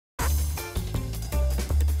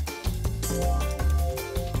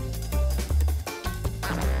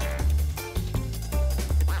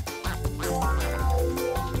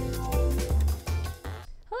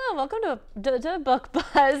welcome to Book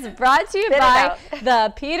Buzz, brought to you by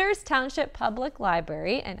the Peters Township Public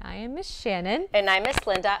Library, and I am Miss Shannon. And I'm Miss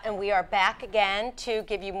Linda, and we are back again to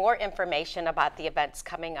give you more information about the events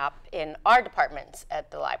coming up in our departments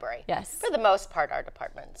at the library. Yes. For the most part, our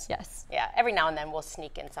departments. Yes. Yeah, every now and then we'll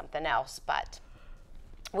sneak in something else, but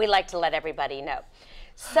we like to let everybody know.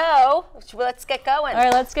 So, let's get going. All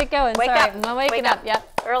right, let's get going. Wake up. I'm waking up.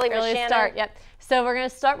 Yep. Early Shannon. Start. Yep. So we're going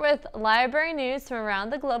to start with library news from around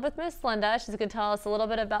the globe with Miss Linda. She's going to tell us a little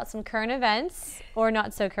bit about some current events, or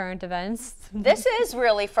not so current events. This is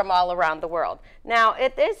really from all around the world. Now,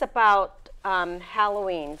 it is about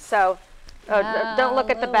Halloween. So, don't look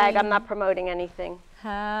at the bag. I'm not promoting anything.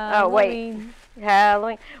 Halloween. Oh, wait.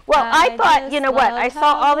 Halloween. Well, I thought, you know what? I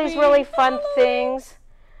saw all these really fun things.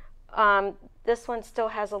 This one still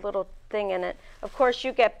has a little thing in it. Of course,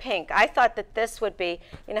 you get pink. I thought that this would be,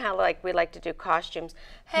 you know how like we like to do costumes.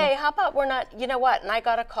 Hey, how about we're not, you know what? And I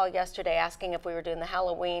got a call yesterday asking if we were doing the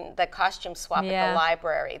Halloween, the costume swap at the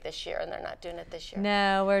library this year, and they're not doing it this year.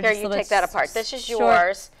 No, we're Here, just you take that apart. This is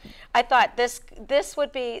yours. I thought this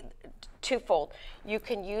would be twofold. You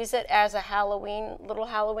can use it as a little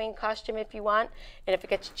Halloween costume if you want, and if it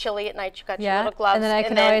gets chilly at night, you got your little gloves. And then I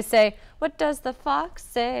can always say, "What does the fox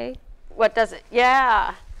say?" What does it?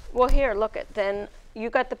 Yeah. Well, here, look at. Then you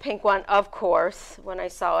got the pink one, of course. When I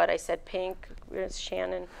saw it, I said pink. Where's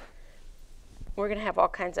Shannon? We're gonna have all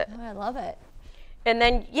kinds of. Oh, I love it. And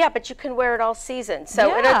then but you can wear it all season.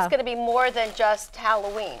 So it's gonna be more than just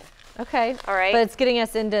Halloween. Okay. All right. But it's getting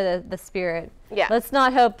us into the spirit. Yeah. Let's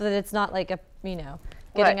not hope that it's not like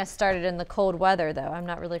getting us started in the cold weather, though. I'm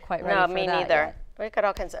not really quite ready for that. No, me neither. We got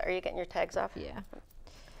all kinds of. Are you getting your tags off? Yeah.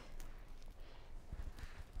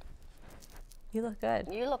 You look good.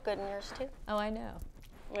 You look good in yours too. Oh, I know.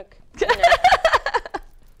 Look.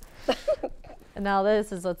 And now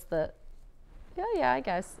this is what's the. Yeah, I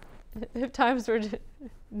guess. If times were to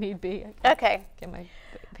need be. Okay. Get my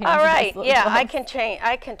all right. Yeah, I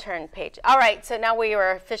can turn page. All right. So now we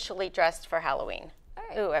are officially dressed for Halloween. All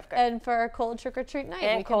right. Ooh, I've got. And for our cold trick or treat night.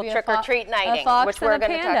 And cold trick or treat nighting, which we're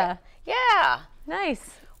going to talk. Yeah.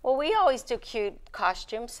 Nice. Well, we always do cute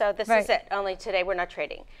costumes, so this is it. Only today we're not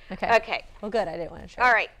trading. Okay. Okay. Well, good. I didn't want to trade.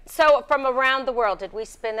 All right. So from around the world, did we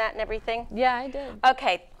spin that and everything? Yeah, I did.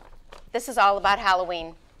 Okay. This is all about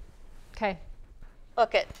Halloween. Okay.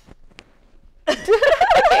 Look it.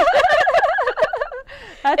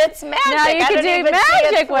 It's magic. Now you can do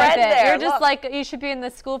magic with it. There. You're just like, you should be in the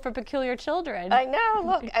school for peculiar children. I know.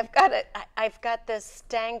 Look, I've got it. I've got this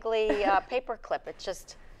dangly paper clip. It's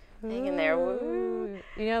just hanging there. Woo.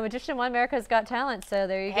 You know, Magician One America's Got Talent, so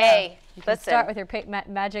there you go. Hey, you can start with your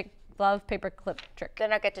magic glove paper clip trick.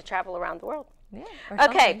 Then I get to travel around the world. Yeah.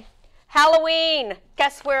 Okay. Halloween.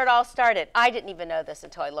 Guess where it all started? I didn't even know this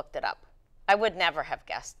until I looked it up. I would never have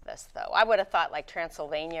guessed this, though. I would have thought like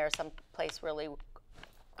Transylvania or some place really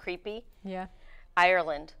creepy. Yeah.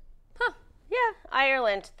 Ireland. Huh. Yeah,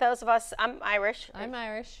 Ireland. Those of us, I'm Irish. I'm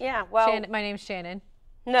Irish. Yeah, well. My name's Shannon.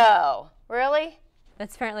 No. Really?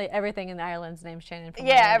 That's apparently everything in Ireland's name's Shannon.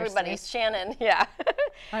 Yeah, everybody's Shannon. Yeah.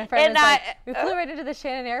 My friend was like, we flew right into the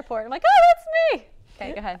Shannon airport. I'm like, oh, that's me.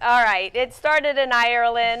 Okay, go ahead. All right. It started in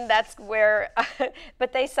Ireland. That's where,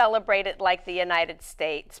 but they celebrate it like the United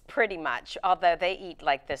States, pretty much. Although they eat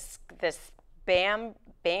like this bambrack,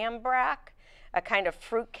 a kind of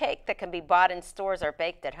fruit cake that can be bought in stores or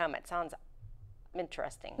baked at home. It sounds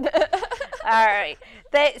interesting. All right.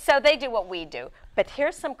 So they do what we do. But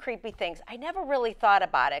here's some creepy things. I never really thought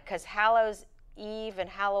about it because Hallows Eve and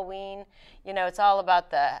Halloween, you know, it's all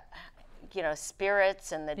about the, you know,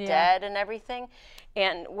 spirits and the dead and everything.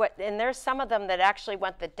 And there's some of them that actually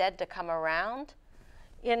want the dead to come around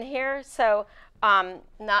in here. So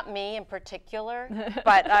not me in particular,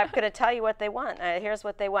 but I'm going to tell you what they want. Here's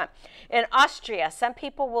what they want. In Austria, some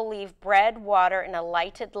people will leave bread, water, and a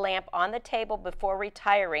lighted lamp on the table before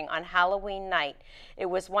retiring on Halloween night. It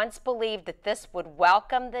was once believed that this would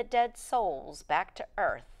welcome the dead souls back to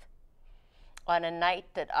earth on a night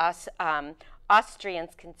that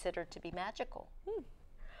Austrians considered to be magical.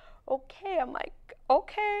 Okay, I'm like,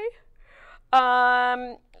 okay.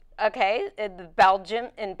 Okay, in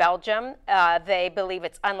Belgium, they believe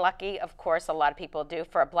it's unlucky, of course, a lot of people do,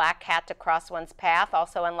 for a black cat to cross one's path.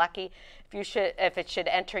 Also unlucky if it should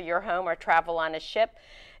enter your home or travel on a ship.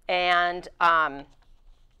 And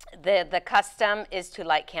the custom is to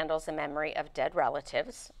light candles in memory of dead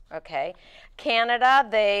relatives. Okay, Canada,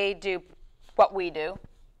 they do what we do.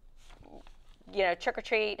 You know, trick or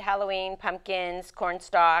treat, Halloween, pumpkins, corn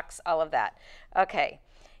stalks, all of that. Okay,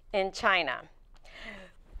 in China.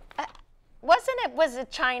 Was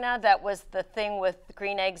it China that was the thing with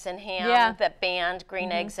green eggs and ham? Yeah. That banned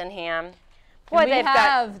green eggs and ham? Boy, we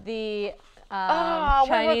have the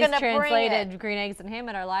Chinese translated bring green eggs and ham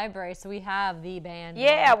at our library, so we have the banned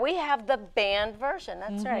Yeah, one. we have the banned version.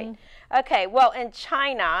 That's right. Okay, well, in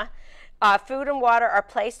China, food and water are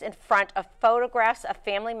placed in front of photographs of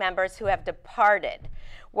family members who have departed,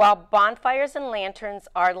 while bonfires and lanterns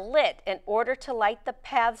are lit in order to light the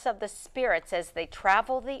paths of the spirits as they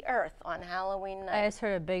travel the earth on Halloween night. I just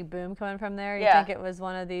heard a big boom coming from there. You Yeah. think it was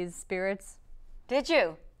one of these spirits? Did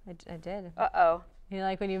you? I did. Uh-oh. You know,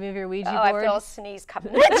 like when you move your Ouija Oh, board? I feel a sneeze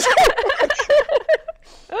coming.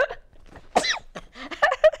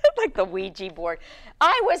 Like the Ouija board.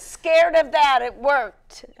 I was scared of that. It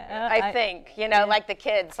worked, I think. You know, like the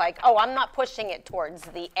kids, like, oh, I'm not pushing it towards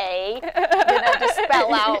the A, to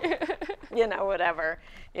spell out, whatever.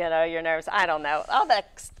 Your nerves. I don't know. All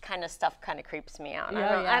that kind of stuff kind of creeps me out.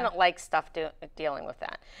 I don't like stuff dealing with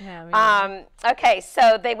that. Yeah, okay,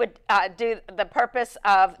 so they would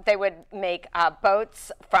they would make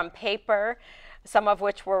boats from paper, some of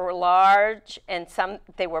which were large, and some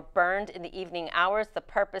they were burned in the evening hours. The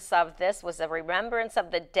purpose of this was a remembrance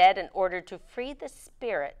of the dead in order to free the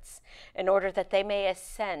spirits, in order that they may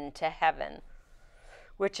ascend to heaven,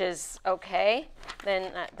 which is okay.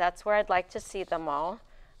 Then that's where I'd like to see them all,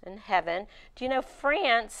 in heaven. Do you know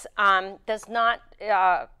France does not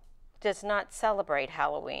celebrate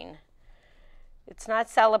Halloween? It's not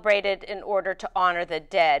celebrated in order to honor the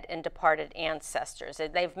dead and departed ancestors.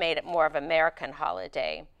 They've made it more of an American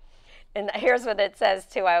holiday. And here's what it says,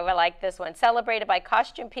 too. I like this one. Celebrated by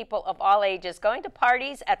costume people of all ages, going to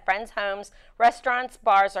parties at friends' homes, restaurants,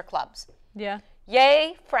 bars, or clubs. Yeah.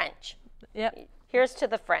 Yay, French. Yep. Here's to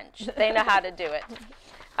the French. They know how to do it.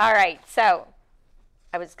 All right, so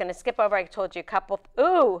I was going to skip over. I told you a couple.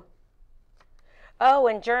 Ooh. Oh,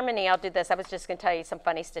 in Germany, I'll do this. I was just going to tell you some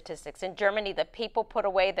funny statistics. In Germany, the people put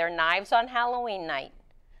away their knives on Halloween night.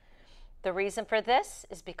 The reason for this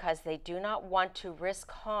is because they do not want to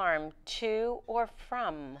risk harm to or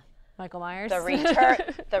from Michael Myers.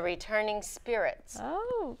 the returning spirits.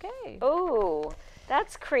 Oh, okay. Ooh,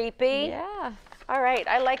 that's creepy. Yeah. All right,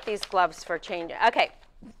 I like these gloves for changing. Okay,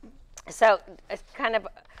 so it's kind of...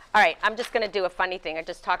 All right, I'm just going to do a funny thing. I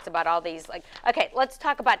just talked about all these, okay, let's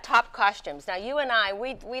talk about top costumes. Now, you and I,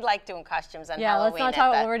 we like doing costumes on Halloween. Yeah, let's not talk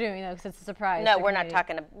about what we're doing, though, because it's a surprise. No, we're not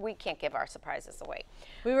talking, we can't give our surprises away.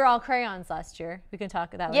 We were all crayons last year. We can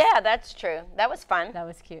talk about that. Yeah, that's true. That was fun. That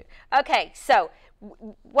was cute. Okay, so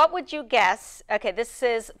what would you guess? Okay, this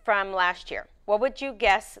is from last year. What would you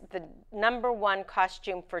guess the #1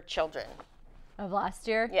 costume for children? Of last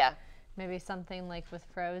year? Yeah. Maybe something like with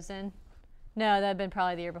Frozen. No, that had been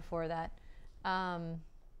probably the year before that. That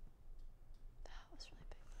was really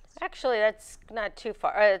big. Actually, that's not too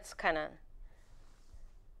far. It's kind of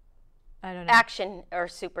I don't know. action or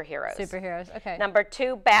superheroes. Superheroes, okay.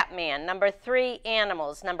 #2, Batman. #3,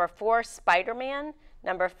 animals. #4, Spider-Man.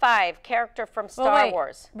 #5, character from Star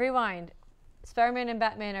Wars. Rewind. Spider-Man and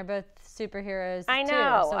Batman are both superheroes. I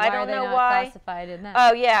know. Too, so I don't know not why. Classified in that?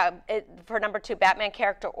 Oh yeah, for #2, Batman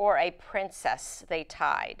character or a princess. They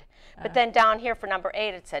tied. But then down here for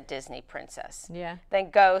 #8, it said Disney princess. Yeah. Then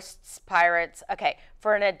ghosts, pirates. Okay,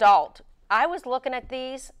 for an adult, I was looking at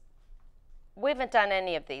these. We haven't done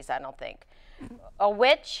any of these, I don't think. A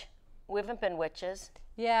witch. We haven't been witches.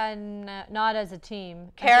 Yeah, not as a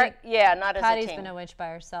team. Yeah, not as a Patty's team. been a witch by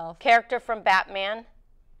herself. Character from Batman.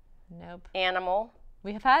 Nope. Animal.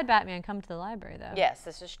 We have had Batman come to the library, though. Yes,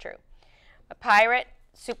 this is true. A pirate,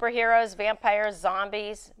 superheroes, vampires,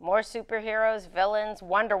 zombies, more superheroes, villains,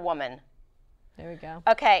 Wonder Woman. There we go.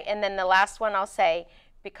 Okay, and then the last one I'll say,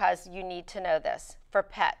 because you need to know this, for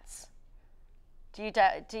pets. Do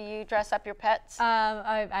you dress up your pets?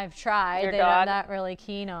 I've tried. Your I'm dog? not really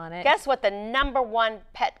keen on it. Guess what the #1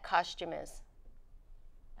 pet costume is?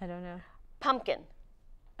 I don't know. Pumpkin.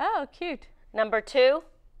 Oh, cute. #2,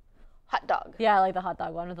 hot dog. Yeah, I like the hot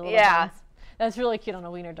dog one with the little buns. That's really cute on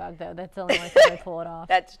a wiener dog, though. That's the only one that I pull it off.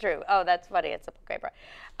 That's true. Oh, that's funny. It's a great part.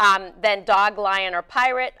 Then dog, lion, or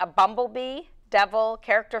pirate, a bumblebee, devil,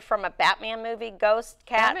 character from a Batman movie, ghost,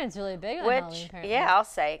 cat. Batman's really big on Halloween, apparently. Yeah, I'll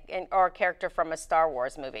say, or a character from a Star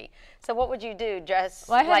Wars movie. So what would you do? Dress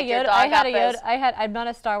Well, I had like a your Yoda. dog I had up a Yoda. as... I'm not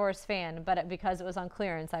a Star Wars fan, but because it was on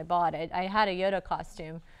clearance, I bought it. I had a Yoda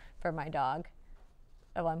costume for my dog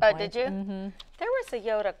at one point. Oh, did you? Mm-hmm. There was a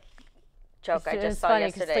Yoda joke I just saw funny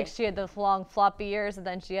yesterday. Like she had those long floppy ears, and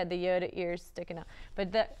then she had the Yoda ears sticking out.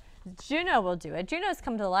 But Juno will do it. Juno's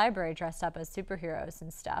come to the library dressed up as superheroes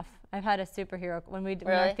and stuff. I've had a superhero when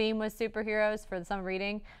our theme was superheroes for some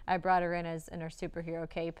reading. I brought her in her superhero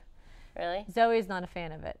cape. Really? Zoe's not a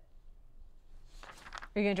fan of it.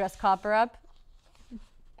 Are you going to dress Copper up?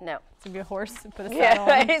 No. It's going to be a horse? Put a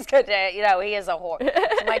saddle on? He's good. You know, he is a horse.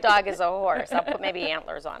 My dog is a horse. I'll put maybe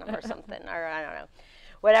antlers on him or something, or I don't know.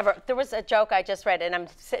 Whatever. There was a joke I just read, and I'm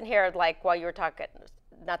sitting here like while you were talking,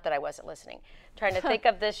 not that I wasn't listening, trying to think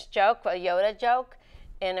of this joke, a Yoda joke,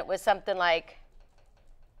 and it was something like,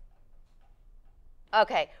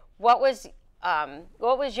 okay, what was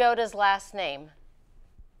Yoda's last name?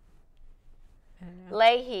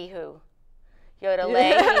 Leahy-hoo. Yoda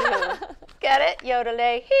Leahy-hoo. Get it? Yoda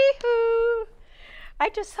Leahy-hoo. I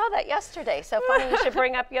just saw that yesterday. So funny you should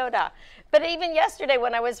bring up Yoda. But even yesterday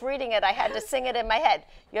when I was reading it, I had to sing it in my head.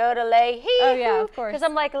 Yoda Leahy-hoo. Oh, yeah, of course. Because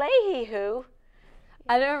I'm like, Leahy-hoo.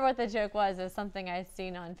 I don't remember what the joke was. It was something I'd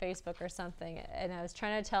seen on Facebook or something. And I was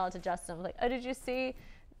trying to tell it to Justin. I was like, oh, did you see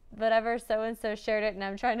whatever so-and-so shared it? And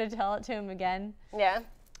I'm trying to tell it to him again. Yeah.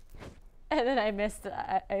 And then I missed it.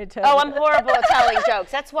 I'm horrible at telling jokes.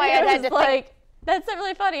 That's why I had to think. That's not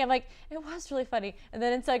really funny. I'm like, it was really funny. And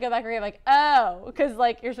then so I go back and read, I'm like, oh, because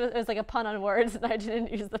like it was like a pun on words, and I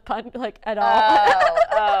didn't use the pun like at all.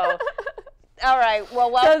 Oh. All right.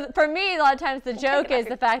 Well. So for me, a lot of times the joke is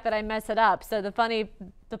the fact that I mess it up. So the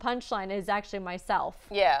punchline is actually myself.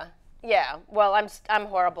 Yeah. Yeah. Well, I'm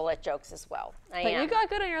horrible at jokes as well. But you got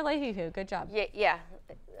good on your Leahy-hoo. Good job. Yeah.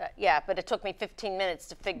 Yeah. But it took me 15 minutes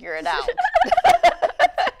to figure it out.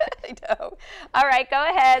 I know. All right, go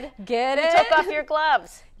ahead. Get it? You took off your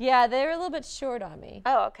gloves. Yeah, they were a little bit short on me.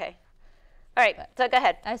 Oh, okay. All right, so go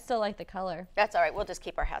ahead. I still like the color. That's all right. We'll just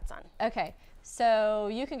keep our hats on. Okay, so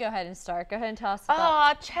you can go ahead and start. Go ahead and tell us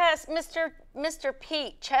about. Oh, Chess, Mr.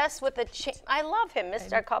 Pete. Chess with the I love him.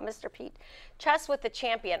 I call him Mr. Pete. Chess with the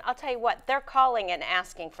champion. I'll tell you what, they're calling and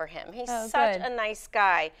asking for him. He's such a nice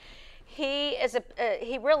guy. He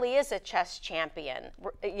really is a chess champion.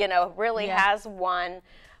 You know, really has won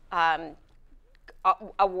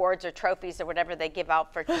awards or trophies or whatever they give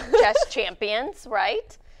out for chess champions,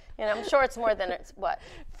 right? And I'm sure it's more than it's what?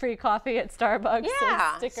 Free coffee at Starbucks.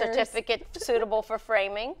 Yeah, stickers. Certificate suitable for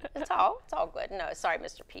framing. It's all good. No, sorry,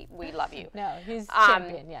 Mr. Pete, we love you. No, he's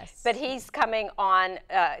champion, yes. But he's coming on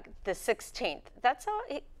the 16th. That's all.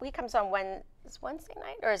 He comes on Wednesday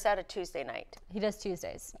night, or is that a Tuesday night? He does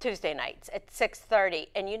Tuesdays. Tuesday nights at 6:30.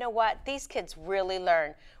 And you know what? These kids really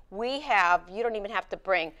learn. You don't even have to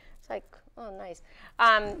bring, it's like, oh, nice.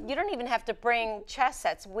 You don't even have to bring chess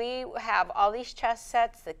sets. We have all these chess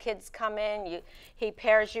sets. The kids come in, he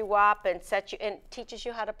pairs you up and teaches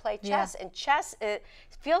you how to play chess. Yeah. And chess, it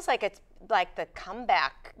feels like it's like the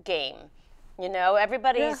comeback game. You know,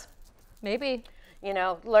 everybody's maybe, you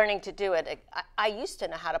know, learning to do it. I used to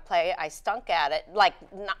know how to play. I stunk at it.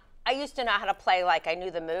 I used to know how to play like I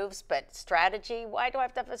knew the moves, but strategy, why do I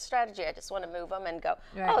have to have a strategy? I just want to move them and go,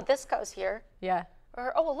 oh, this goes here. Yeah.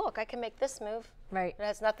 Or, oh, look, I can make this move. Right. It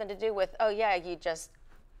has nothing to do with, oh, yeah, you just,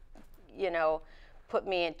 you know, put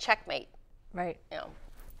me in checkmate. Right. You know.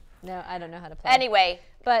 No, I don't know how to play. Anyway.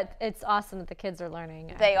 But it's awesome that the kids are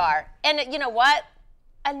learning. They are. And you know what?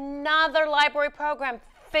 Another library program.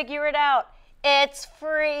 Figure it out. It's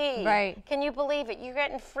free. Right. Can you believe it? You're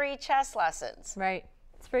getting free chess lessons. Right.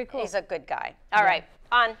 It's pretty cool. He's a good guy. All right.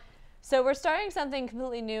 On. So we're starting something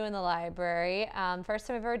completely new in the library. First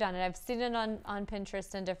time I've ever done it. I've seen it on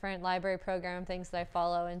Pinterest and different library program things that I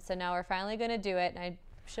follow. And so now we're finally going to do it. And I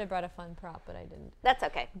should have brought a fun prop, but I didn't. That's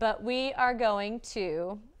okay. But we are going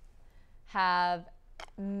to have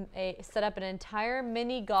set up an entire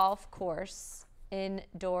mini golf course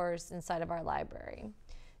indoors inside of our library.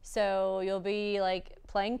 So you'll be like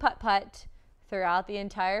playing putt-putt throughout the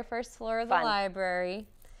entire first floor of the library.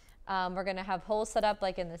 We're going to have holes set up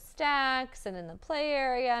like in the stacks and in the play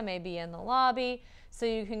area, maybe in the lobby. So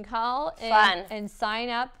you can call in and sign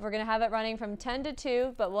up. We're going to have it running from 10 to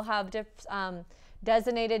 2, but we'll have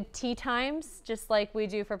designated tea times, just like we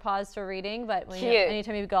do for Pause for Reading. But when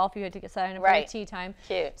anytime you golf, you have to sign up for a tea time.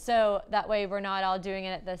 Cute. So that way we're not all doing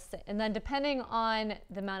it at this. And then depending on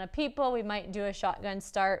the amount of people, we might do a shotgun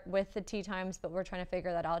start with the tea times, but we're trying to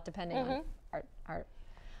figure that out depending on our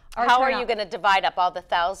How are you going to divide up all the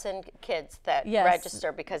 1,000 kids that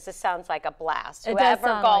register? Because this sounds like a blast. Whoever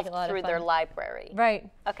golfed through their library. Right.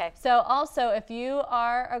 Okay. So also, if you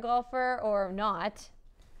are a golfer or not,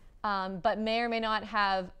 but may or may not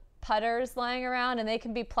have putters lying around, and they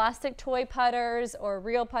can be plastic toy putters or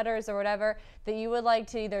real putters or whatever, that you would like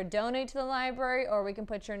to either donate to the library or we can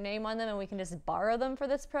put your name on them and we can just borrow them for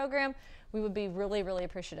this program, we would be really, really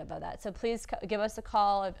appreciative of that. So please give us a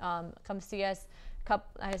call, come see us.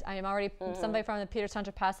 I am already, somebody from the Peters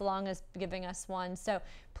Township Pass Along is giving us one. So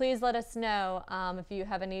please let us know if you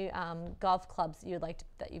have any golf clubs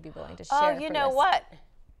that you'd be willing to share. Oh, you know what?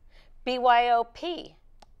 BYOP.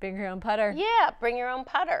 Bring your own putter. Yeah, bring your own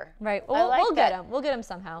putter. Right. Well, we'll get them. We'll get them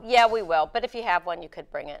somehow. Yeah, we will. But if you have one, you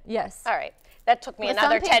could bring it. Yes. All right. That took me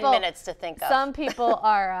another 10 minutes to think of. Some people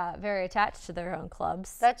are very attached to their own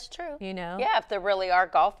clubs. That's true. You know? Yeah, if they really are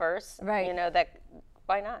golfers. Right. You know,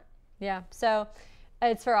 why not? Yeah. So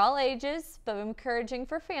it's for all ages, but I'm encouraging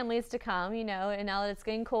for families to come, you know, and now that it's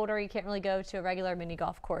getting colder, you can't really go to a regular mini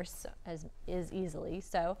golf course as easily.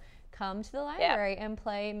 So come to the library and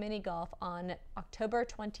play mini golf on October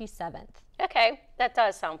 27th. Okay, that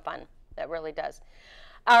does sound fun. That really does.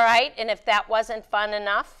 All right, and if that wasn't fun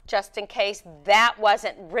enough, just in case that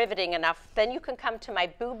wasn't riveting enough, then you can come to my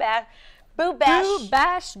Boo Bash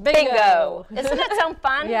Bingo. Doesn't that sound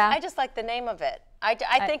fun? Yeah. I just like the name of it. I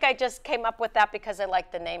think I just came up with that because I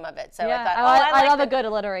like the name of it. So yeah, I thought, I love a good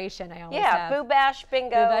alliteration. I always have. Boo Bash Bingo.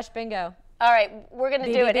 Boo Bash Bingo. All right, we're going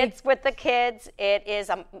to do it. BBB. It's with the kids. It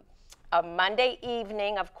is a Monday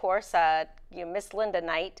evening, of course, Miss Linda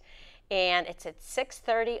night, and it's at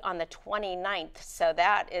 6:30 on the 29th. So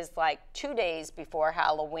that is like 2 days before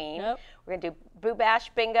Halloween. Yep. We're going to do Boo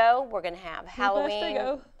Bash Bingo. We're going to have Halloween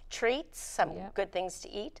Bingo. treats, some good things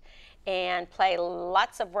to eat, and play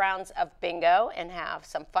lots of rounds of bingo and have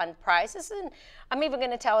some fun prizes. And I'm even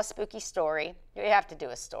going to tell a spooky story. You have to do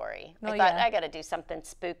a story. I thought I got to do something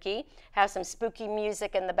spooky, have some spooky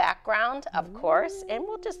music in the background, of course, and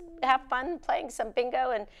we'll just have fun playing some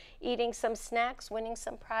bingo and eating some snacks, winning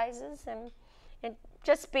some prizes, and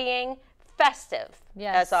just being festive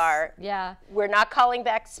as our, we're not calling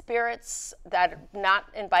back spirits, not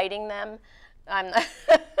inviting them. I'm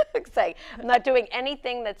not doing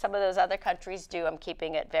anything that some of those other countries do. I'm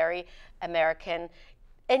keeping it very American.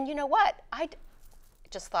 And you know what? I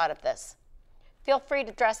just thought of this. Feel free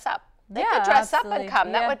to dress up. They could dress up and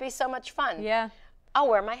come. That would be so much fun. Yeah. I'll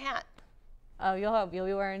wear my hat. Oh, you'll be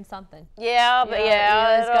wearing something. Yeah, but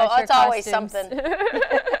it's always something.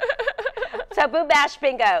 So Boo Bash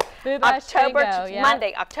Bingo. Boo Bash Bingo,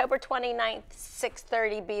 Monday, October 29th,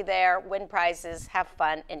 6:30. Be there, win prizes, have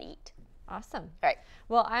fun, and eat. Awesome. All right.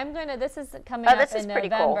 Well, this is coming up in November. Pretty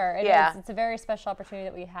cool. It's a very special opportunity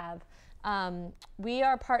that we have. We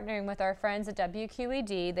are partnering with our friends at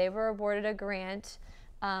WQED. They were awarded a grant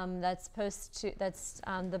the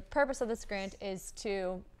purpose of this grant is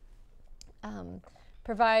to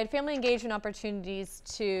provide family engagement opportunities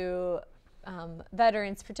to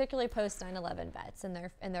veterans, particularly post 9/11 vets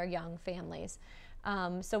and their young families.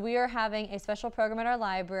 So we are having a special program at our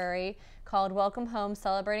library called Welcome Home,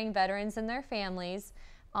 Celebrating Veterans and Their Families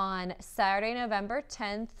on Saturday, November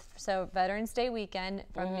 10th, so Veterans Day weekend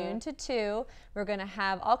from noon to 2. We're going to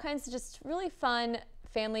have all kinds of just really fun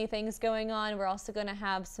family things going on. We're also going to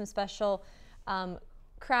have some special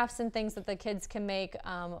crafts and things that the kids can make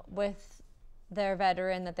with their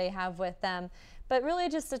veteran that they have with them. But really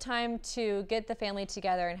just a time to get the family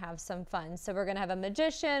together and have some fun. So we're going to have a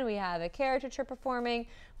magician, we have a caricature performing,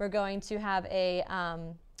 we're going to have a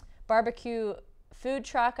barbecue food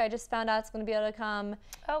truck. I just found out it's going to be able to come.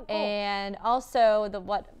 Oh, cool. And also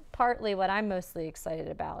partly what I'm mostly excited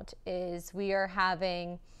about is we are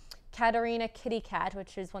having Katarina Kitty Cat,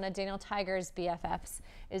 which is one of Daniel Tiger's BFFs,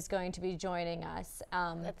 is going to be joining us.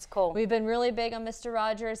 That's cool. We've been really big on Mr.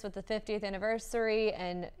 Rogers with the 50th anniversary,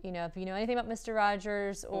 and if you know anything about Mr.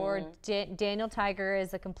 Rogers or Daniel Tiger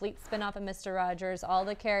is a complete spin-off of Mr. Rogers. All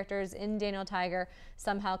the characters in Daniel Tiger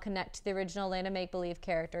somehow connect to the original Land of Make-Believe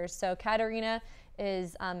characters. So Katarina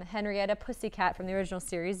is Henrietta Pussycat from the original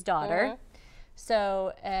series' daughter.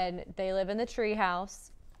 So, and they live in the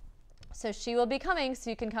treehouse. So she will be coming, so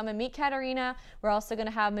you can come and meet Katarina. We're also going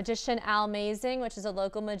to have magician Al Mazing, which is a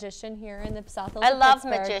local magician here in the South of Pittsburgh. I love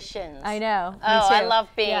magicians. I know. Oh, I love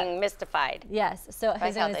being mystified. Yes. So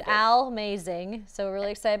his name is Al Mazing. So we're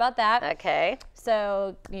really excited about that. Okay.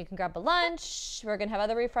 So you can grab a lunch. We're going to have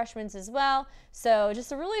other refreshments as well. So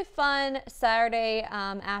just a really fun Saturday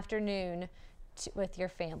afternoon with your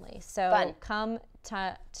family. So come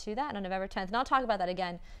to that on November 10th. And I'll talk about that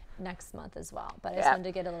again next month as well, but I just wanted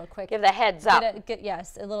to get a little quick, give the heads up.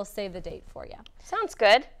 Yes, a little save the date for you. Sounds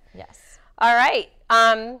good. Yes. All right.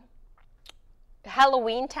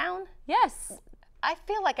 Halloween Town. Yes. I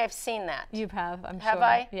feel like I've seen that. You have. I'm sure. Have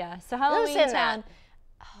I? Yeah. So Halloween Town.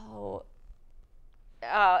 That?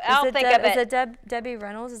 I'll think of it. Is it Debbie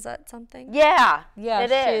Reynolds? Is that something? Yeah. Yeah,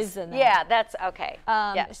 it is. She's in that. Yeah, that's okay.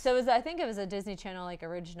 Yes. So I think it was a Disney Channel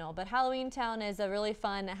original, but Halloween Town is a really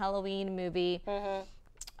fun Halloween movie.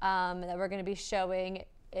 That we're going to be showing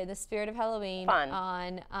in the spirit of Halloween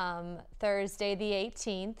on Thursday the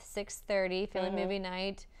 18th, 6:30, family movie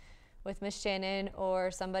night. with Miss Shannon or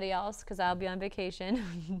somebody else because I'll be on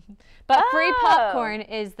vacation. But free popcorn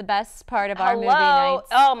is the best part of our movie nights.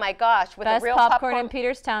 Oh my gosh, with best the real popcorn in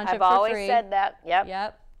Peters Township I've always for free. said that. Yep.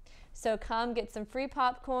 Yep. So come get some free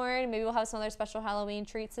popcorn. Maybe we'll have some other special Halloween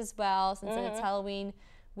treats as well, since it's Halloween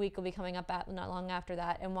week will be coming up not long after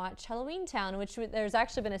that, and watch Halloween Town, which there's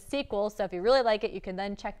actually been a sequel. So if you really like it, you can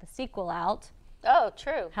then check the sequel out. Oh,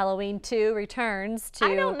 true. Halloween 2 returns to.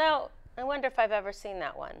 I don't know. I wonder if I've ever seen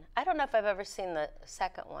that one. I don't know if I've ever seen the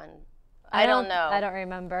second one. I don't know. I don't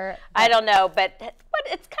remember. I don't know, but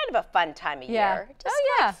it's kind of a fun time of Yeah. year. Just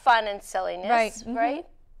like fun and silliness, Right. right?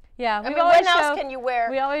 Yeah. I mean, when else can you wear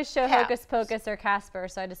We always show caps? Hocus Pocus or Casper,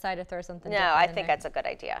 so I decided to throw something No, different I in think there. that's a good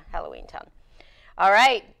idea. Halloween Town. All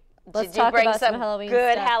right. Let's Did you talk bring about some some Halloween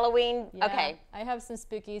good stuff. Halloween? Yeah, Okay. I have some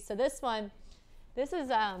spookies. So this is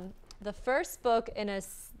the first book in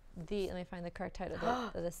let me find the correct title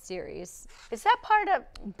of the series. Is that part of?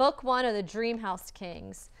 Book 1 of the Dreamhouse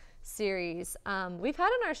Kings series. We've had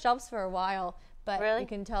it on our shelves for a while, but Really? you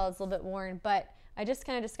can tell it's a little bit worn. But I just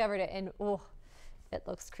kind of discovered it, and it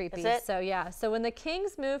looks creepy. Is it? So yeah. So when the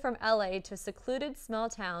Kings move from LA to a secluded small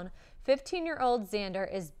town, 15-year-old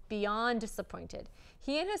Xander is beyond disappointed.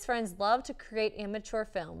 He and his friends love to create amateur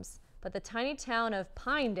films, but the tiny town of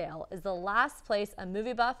Pinedale is the last place a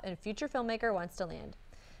movie buff and future filmmaker wants to land.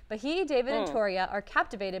 But he, David, and Toria are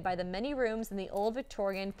captivated by the many rooms in the old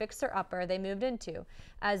Victorian fixer-upper they moved into,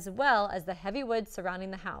 as well as the heavy wood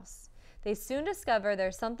surrounding the house. They soon discover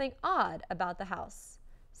there's something odd about the house.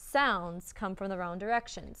 Sounds come from the wrong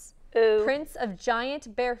directions. Ooh. Prints of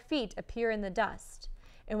giant bare feet appear in the dust.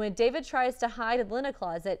 And when David tries to hide in the linen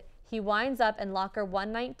closet, he winds up in locker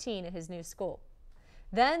 119 at his new school.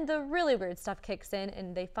 Then the really weird stuff kicks in,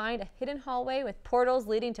 and they find a hidden hallway with portals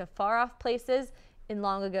leading to far-off places in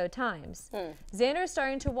long ago times. Xander's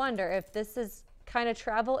starting to wonder if this is kind of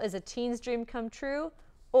travel is a teen's dream come true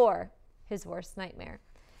or his worst nightmare.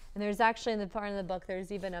 And there's actually in the part of the book,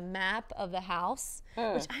 there's even a map of the house,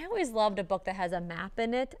 which I always loved a book that has a map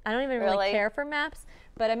in it. I don't even really care for maps,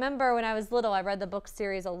 but I remember when I was little, I read the book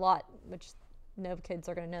series a lot, which no kids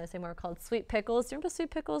are going to know this anymore, called Sweet Pickles. Do you remember Sweet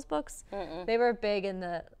Pickles books? They were big in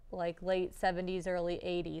the late 70s, early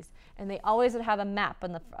 80s, and they always would have a map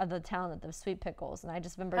of the town of the Sweet Pickles. And I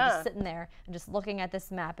just remember just sitting there and just looking at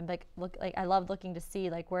this map and I loved looking to see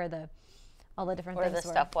where all the different things Where the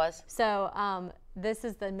were. stuff was. So this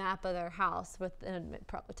is the map of their house and it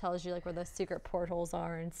probably tells you where the secret portals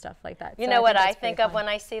are and stuff like that. You know what I think of when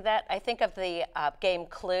I see that? I think of the game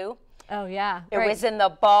Clue. Oh yeah, It was in the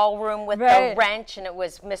ballroom with the wrench, and it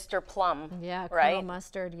was Mr. Plum. Yeah, right? Colonel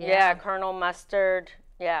Mustard. Yeah, Colonel Mustard.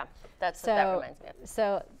 Yeah, that's what that reminds me of.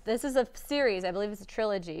 So this is a series. I believe it's a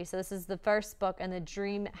trilogy. So this is the first book in the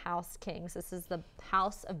Dream House Kings. This is the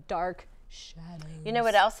House of Dark Shadows. You know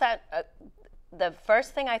what else the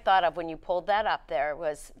first thing I thought of when you pulled that up there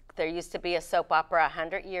was there used to be a soap opera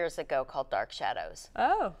 100 years ago called Dark Shadows.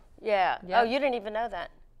 Oh. Yeah. Oh, you didn't even know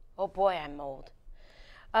that. Oh boy, I'm old.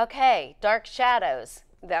 Okay, Dark Shadows.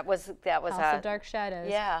 That was House of Dark Shadows.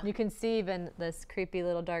 Yeah. You can see even this creepy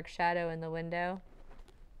little dark shadow in the window.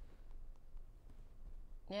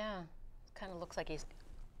 Yeah. Kind of looks like he's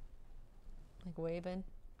waving.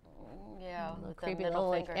 Yeah. A with the creepy middle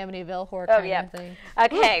little finger. Amityville horror kind of thing.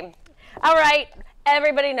 Okay. All right.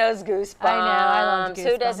 Everybody knows Goosebumps. I know. I love Goosebumps.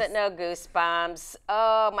 Who doesn't know Goosebumps?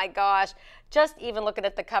 Oh my gosh. Just even looking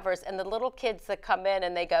at the covers and the little kids that come in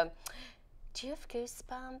and they go, do you have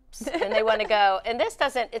goosebumps? And they want to go. And this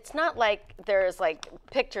doesn't, it's not like there's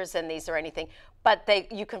pictures in these or anything, but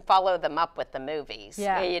you can follow them up with the movies.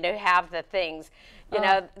 Yeah. Have the things.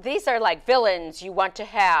 These are like villains you want to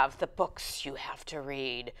have, the books you have to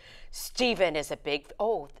read. Stephen is a big,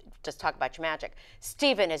 just talk about your magic.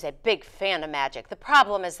 Stephen is a big fan of magic. The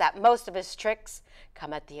problem is that most of his tricks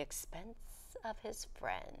come at the expense of his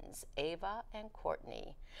friends, Ava and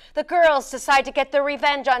Courtney. The girls decide to get their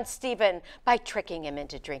revenge on Stephen by tricking him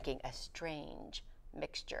into drinking a strange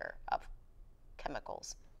mixture of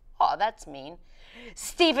chemicals. Oh, that's mean.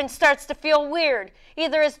 Stephen starts to feel weird.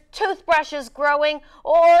 Either his toothbrush is growing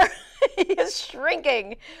or he is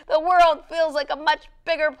shrinking. The world feels like a much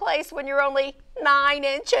bigger place when you're only 9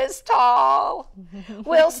 inches tall.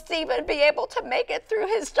 Will Stephen be able to make it through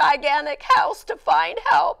his gigantic house to find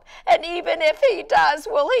help? And even if he does,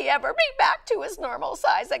 will he ever be back to his normal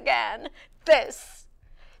size again? This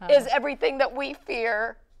is everything that we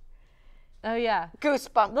fear. Oh yeah.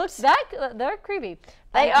 Goosebumps. Look, they're creepy.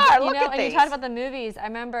 They are. Look at and these. you talked about the movies. I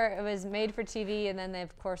remember it was made for TV, and then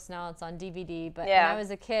of course now it's on DVD. But when I was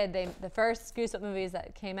a kid, the first Goosebumps movies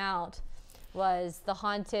that came out was The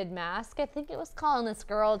Haunted Mask. I think it was called. And this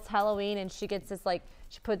girl, it's Halloween, and she gets this like,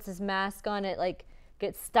 she puts this mask on, it like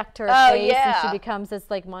gets stuck to her face, and she becomes this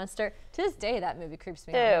like monster. To this day, that movie creeps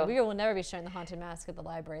me out. We will never be showing The Haunted Mask at the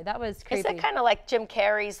library. That was creepy. Is it kind of like Jim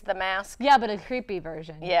Carrey's The Mask? Yeah, but a creepy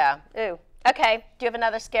version. Yeah. Ooh. Okay. Do you have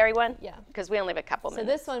another scary one? Yeah. Because we only have a couple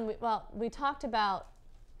minutes. So this one, we talked about.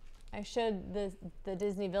 I showed the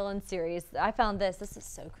Disney Villain series. I found this. This is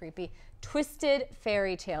so creepy. Twisted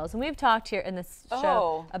Fairy Tales. And we've talked here in this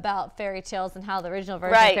show about fairy tales and how the original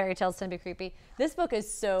version of fairy tales tend to be creepy. This book is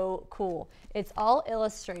so cool. It's all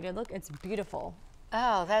illustrated. Look, it's beautiful.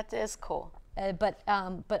 Oh, that is cool. But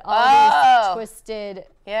all these twisted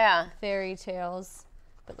fairy tales.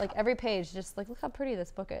 But like every page, just like, look how pretty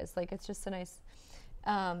this book is. Like, it's just a nice.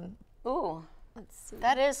 Ooh. Let's see.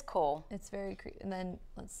 That is cool. It's very creepy. And then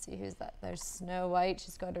let's see, who's that? There's Snow White.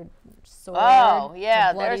 She's got her sword. Oh, yeah.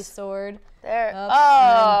 Her bloody sword. There.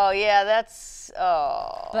 Oh, yeah. That's.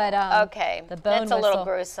 But okay. The bone That's a little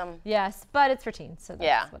gruesome. Yes, but it's for teens, so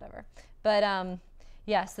that's whatever. But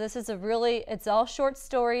yeah. So this is it's all short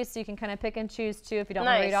stories, so you can kind of pick and choose too if you don't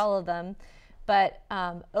want to read all of them. But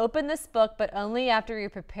open this book, but only after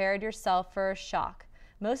you've prepared yourself for a shock.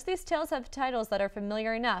 Most of these tales have titles that are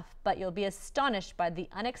familiar enough, but you'll be astonished by the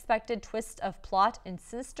unexpected twist of plot and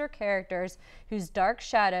sinister characters whose dark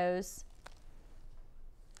shadows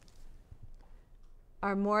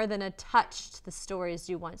are more than a touch to the stories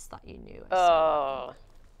you once thought you knew. So,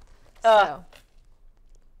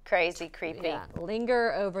 crazy, creepy. Yeah,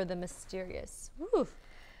 linger over the mysterious. Woo.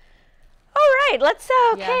 All right, let's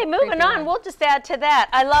moving on. We'll just add to that.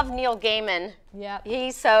 I love Neil Gaiman. Yeah.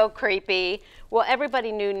 He's so creepy. Well,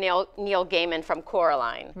 everybody knew Neil Gaiman from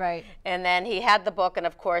Coraline. Right. And then he had the book, and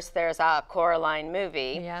of course there's a Coraline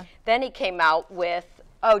movie. Yeah. Then he came out with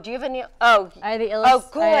do you have any I have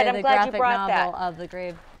good. I'm glad you brought that. Of the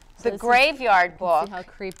grave. So the Graveyard book. See how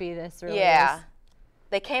creepy this really is.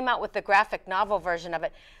 They came out with the graphic novel version of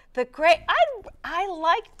it. I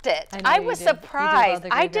liked it. I was surprised.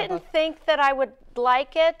 I didn't think that I would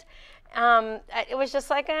like it. It was just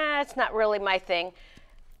like, it's not really my thing.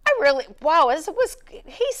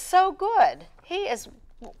 He's so good.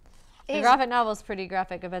 The graphic novel is pretty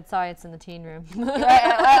graphic. I've had science in the teen room.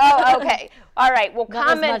 Okay. All right. Well,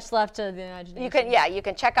 not as much left to the imagination. You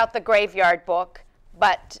can check out the Graveyard book,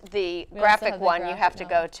 but the graphic one, you have to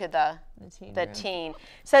go to the teen.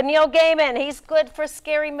 So Neil Gaiman, he's good for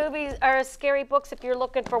scary movies or scary books if you're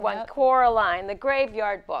looking for one. Coraline, the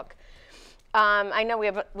Graveyard book. I know we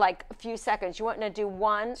have like a few seconds. You want to do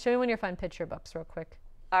one? Show me one of your fun picture books real quick.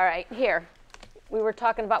 All right, here. We were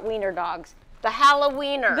talking about wiener dogs. The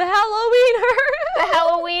Halloweener. The Halloweener. The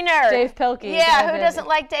Halloweener. Dave Pilkey. Yeah, who doesn't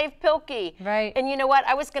like Dave Pilkey? Right. And you know what?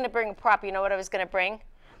 I was going to bring a prop. You know what I was going to bring?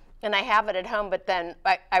 And I have it at home, but then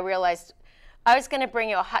I realized I was going to bring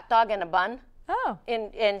you a hot dog and a bun. Oh.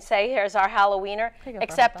 And say, here's our Halloweener.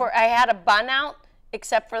 Except for I had a bun out,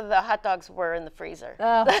 except for the hot dogs were in the freezer.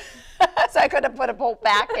 Oh. So I could have put a bolt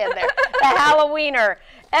back in there. The Halloweener,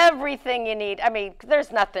 everything you need. I mean, there's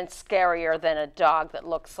nothing scarier than a dog that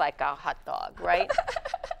looks like a hot dog, right?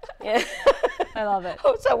 Yeah. I love it.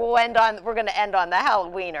 So we're going to end on the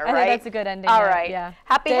Halloweener, right? I think that's a good ending. All right. Yeah.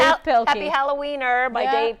 Happy Halloweener by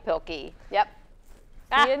Dave Pilkey. Yep.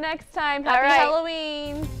 See you next time. Happy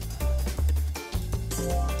Halloween.